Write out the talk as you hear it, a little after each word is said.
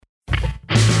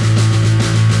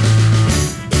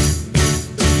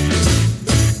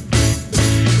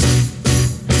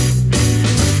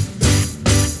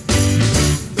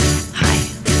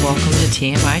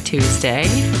TMI Tuesday.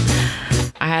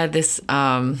 I had this,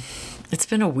 it's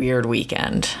been a weird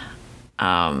weekend.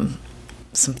 Some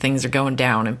things are going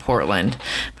down in Portland,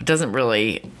 but it doesn't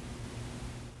really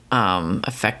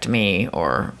affect me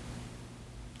it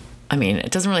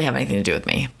doesn't really have anything to do with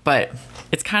me, but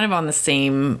it's kind of on the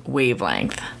same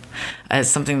wavelength as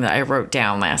something that I wrote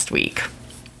down last week,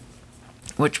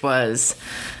 which was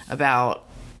about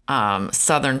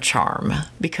Southern charm,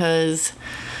 because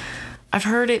I've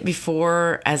heard it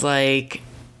before as like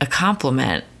a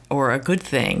compliment or a good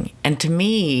thing. And to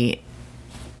me,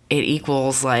 it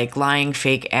equals like lying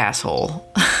fake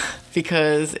asshole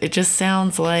because it just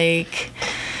sounds like,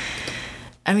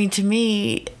 to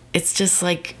me, it's just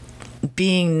like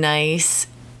being nice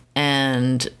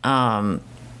and I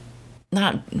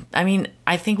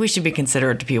think we should be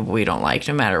considerate to people we don't like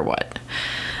no matter what.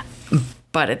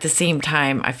 But at the same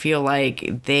time, I feel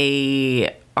like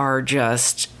they are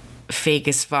just fake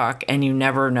as fuck and you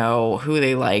never know who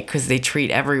they like because they treat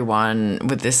everyone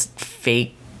with this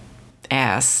fake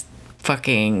ass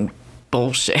fucking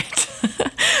bullshit.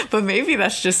 But maybe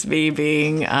that's just me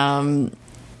being, what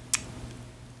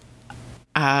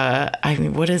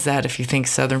is that if you think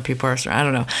Southern people are, I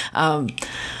don't know.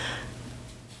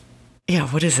 Yeah,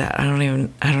 what is that? I don't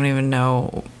even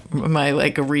know. Am I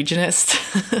like a regionist?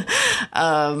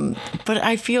 But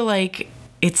I feel like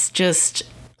it's just,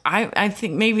 I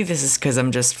think maybe this is because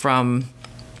I'm just from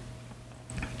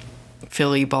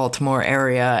Philly, Baltimore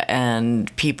area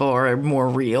and people are more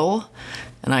real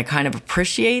and I kind of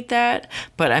appreciate that.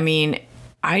 But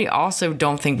I also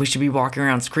don't think we should be walking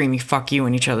around screaming fuck you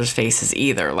in each other's faces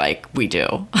either, like we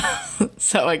do.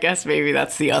 So I guess maybe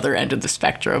that's the other end of the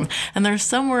spectrum. And there's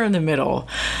somewhere in the middle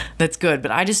that's good.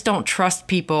 But I just don't trust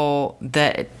people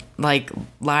that like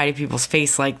lie to people's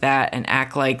face like that and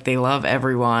act like they love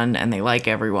everyone and they like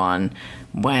everyone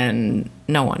when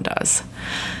no one does.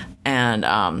 And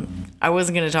I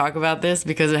wasn't going to talk about this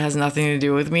because it has nothing to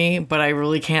do with me, but I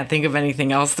really can't think of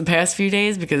anything else the past few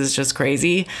days because it's just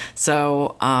crazy.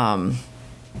 So I'm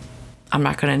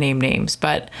not going to name names,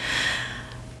 but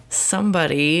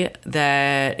somebody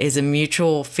that is a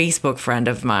mutual Facebook friend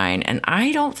of mine, and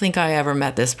I don't think I ever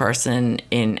met this person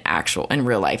in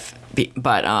real life,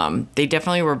 but they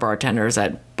definitely were bartenders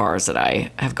at bars that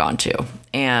I have gone to.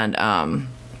 And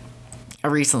I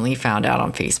recently found out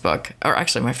on Facebook, or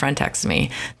actually my friend texted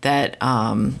me, that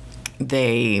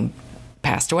they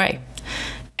passed away.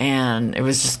 And it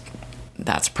was just,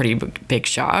 that's a pretty big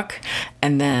shock.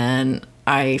 And then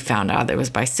I found out that it was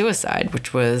by suicide,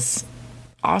 which was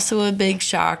also a big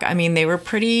shock. They were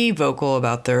pretty vocal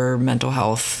about their mental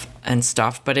health and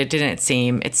stuff, but it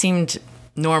seemed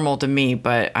normal to me,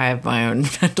 but I have my own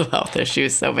mental health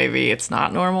issues, so maybe it's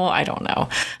not normal. I don't know.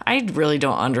 I really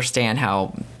don't understand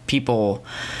how people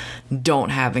don't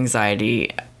have anxiety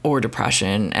or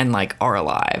depression and like are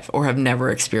alive or have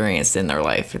never experienced in their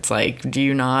life. It's like, are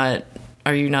you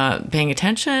not paying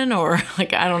attention? Or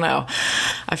like, I don't know.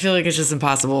 I feel like it's just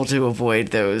impossible to avoid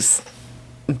those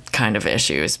kind of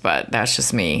issues, but that's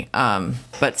just me.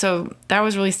 But so that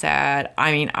was really sad.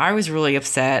 I was really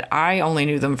upset. I only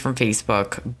knew them from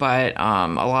Facebook, but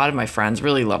a lot of my friends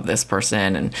really loved this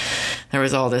person, and there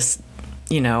was all this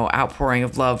outpouring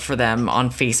of love for them on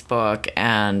Facebook,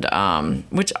 and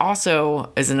which also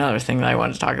is another thing that I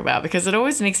wanted to talk about because it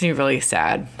always makes me really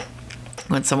sad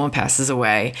when someone passes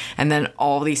away and then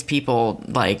all these people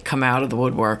like come out of the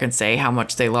woodwork and say how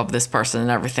much they love this person and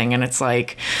everything, and it's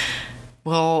like,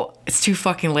 well, it's too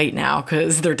fucking late now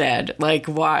because they're dead. Like,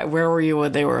 why? Where were you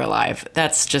when they were alive?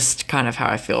 That's just kind of how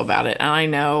I feel about it. And I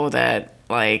know that,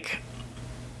 like,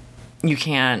 but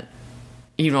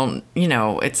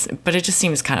it just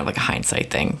seems kind of like a hindsight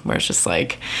thing where it's just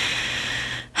like,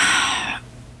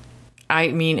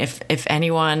 if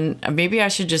anyone, maybe I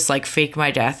should just like fake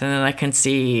my death and then I can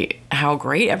see how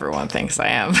great everyone thinks I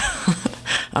am.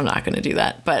 I'm not going to do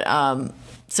that. But,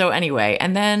 so anyway,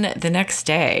 and then the next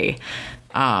day,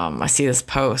 I see this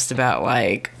post about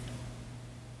like,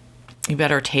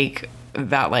 better take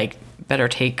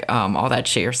all that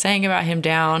shit you're saying about him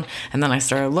down. And then I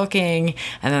started looking,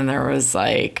 and then there was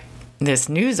like this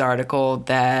news article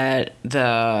that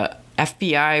the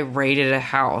FBI raided a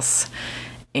house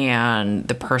and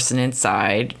the person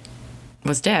inside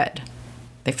was dead.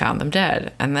 They found them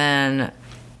dead. And then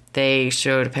they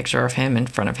showed a picture of him in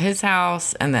front of his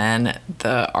house, and then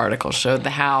the article showed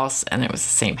the house, and it was the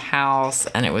same house,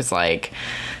 and it was like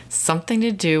something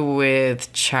to do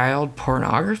with child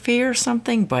pornography or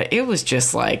something, but it was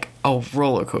just like a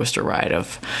roller coaster ride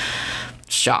of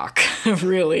shock.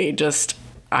 Really, just,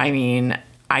 I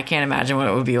can't imagine what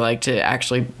it would be like to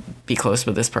actually be close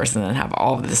with this person and have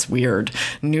all of this weird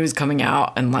news coming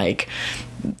out and like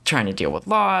trying to deal with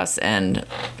loss and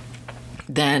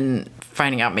then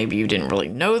finding out maybe you didn't really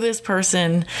know this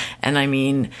person. And I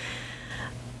mean,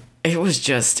 it's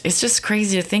just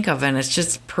crazy to think of. And it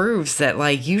just proves that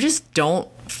like, you just don't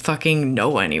fucking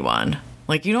know anyone.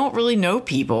 Like, you don't really know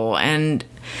people. And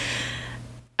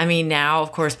I mean, now,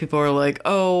 of course, people are like,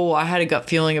 oh, I had a gut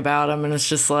feeling about him. And it's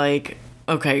just like,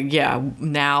 okay, yeah,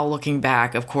 now looking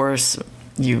back, of course,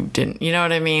 you didn't, you know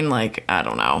what I mean? Like, I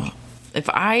don't know. If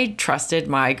I trusted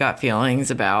my gut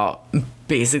feelings about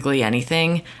basically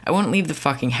anything, I wouldn't leave the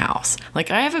fucking house.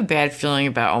 Like, I have a bad feeling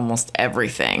about almost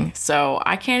everything. So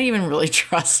I can't even really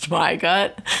trust my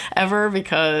gut ever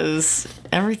because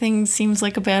everything seems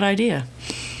like a bad idea.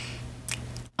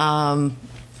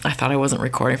 I thought I wasn't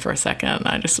recording for a second.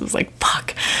 I just was like,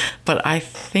 fuck. But I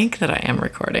think that I am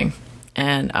recording.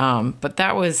 And, but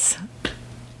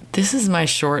this is my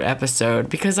short episode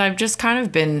because I've just kind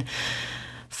of been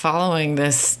following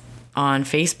this on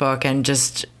Facebook and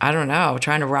just, I don't know,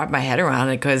 trying to wrap my head around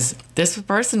it because this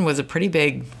person was a pretty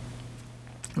big,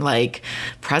 like,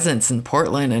 presence in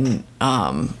Portland and,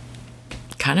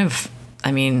 kind of,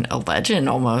 I mean, a legend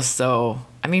almost. So,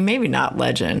 I mean, maybe not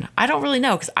legend. I don't really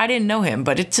know because I didn't know him,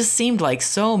 but it just seemed like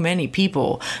so many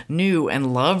people knew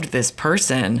and loved this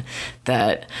person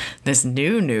that this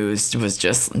new news was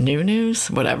just new news,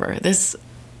 whatever. This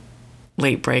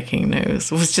late breaking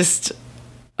news was just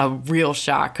a real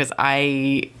shock because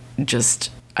I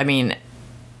mean,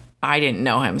 I didn't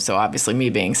know him. So obviously me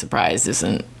being surprised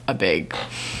isn't a big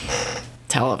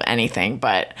tell of anything,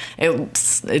 but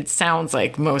it sounds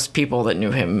like most people that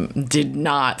knew him did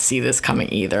not see this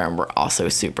coming either and were also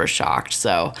super shocked.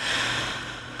 So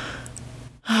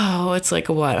it's like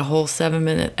a whole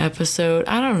 7-minute episode.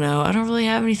 I don't know. I don't really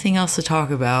have anything else to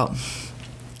talk about.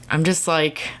 I'm just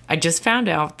like, I just found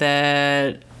out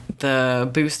that the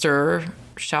booster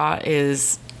shot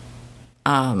is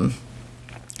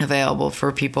available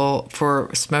for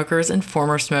smokers and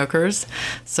former smokers.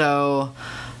 So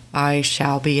I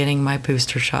shall be getting my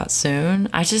booster shot soon.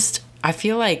 I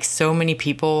feel like so many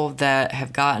people that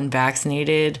have gotten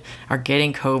vaccinated are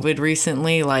getting COVID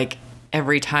recently. Like,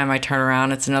 every time I turn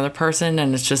around, it's another person,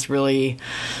 and it's just really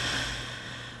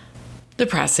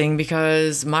depressing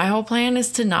because my whole plan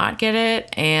is to not get it,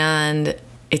 and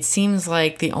it seems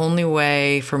like the only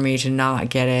way for me to not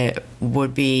get it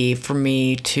would be for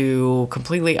me to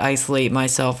completely isolate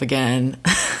myself again.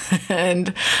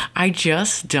 And I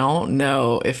just don't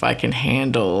know if I can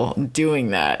handle doing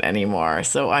that anymore.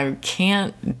 So I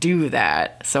can't do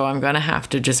that. So I'm going to have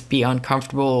to just be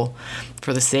uncomfortable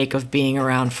for the sake of being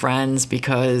around friends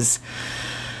because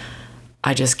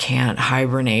I just can't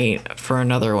hibernate for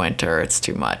another winter. It's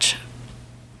too much.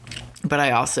 But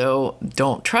I also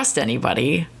don't trust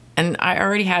anybody. And I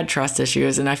already had trust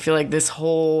issues. And I feel like this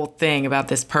whole thing about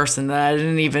this person that I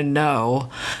didn't even know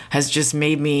has just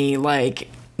made me like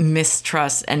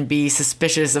mistrust and be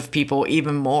suspicious of people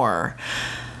even more.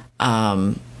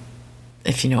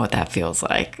 If you know what that feels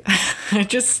like.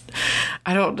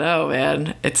 I don't know,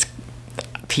 man.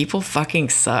 People fucking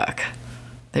suck.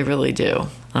 They really do.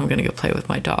 I'm going to go play with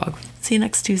my dog. See you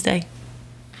next Tuesday.